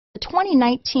The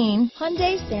 2019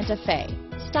 Hyundai Santa Fe.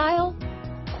 Style,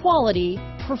 quality,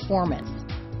 performance,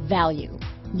 value.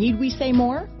 Need we say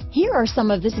more? Here are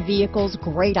some of this vehicle's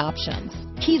great options: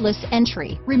 keyless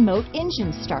entry, remote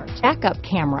engine start, backup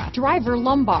camera, driver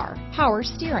lumbar, power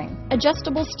steering,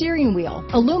 adjustable steering wheel,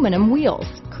 aluminum wheels,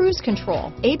 cruise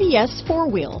control, ABS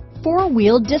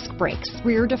four-wheel disc brakes,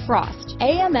 rear defrost,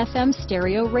 AM/FM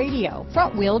stereo radio,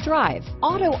 front-wheel drive,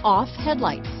 auto-off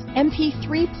headlights,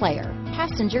 MP3 player,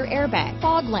 passenger airbag,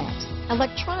 fog lamps,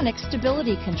 electronic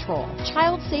stability control,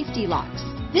 child safety locks.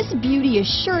 This beauty is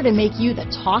sure to make you the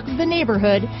talk of the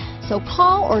neighborhood, so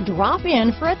call or drop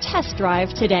in for a test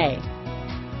drive today.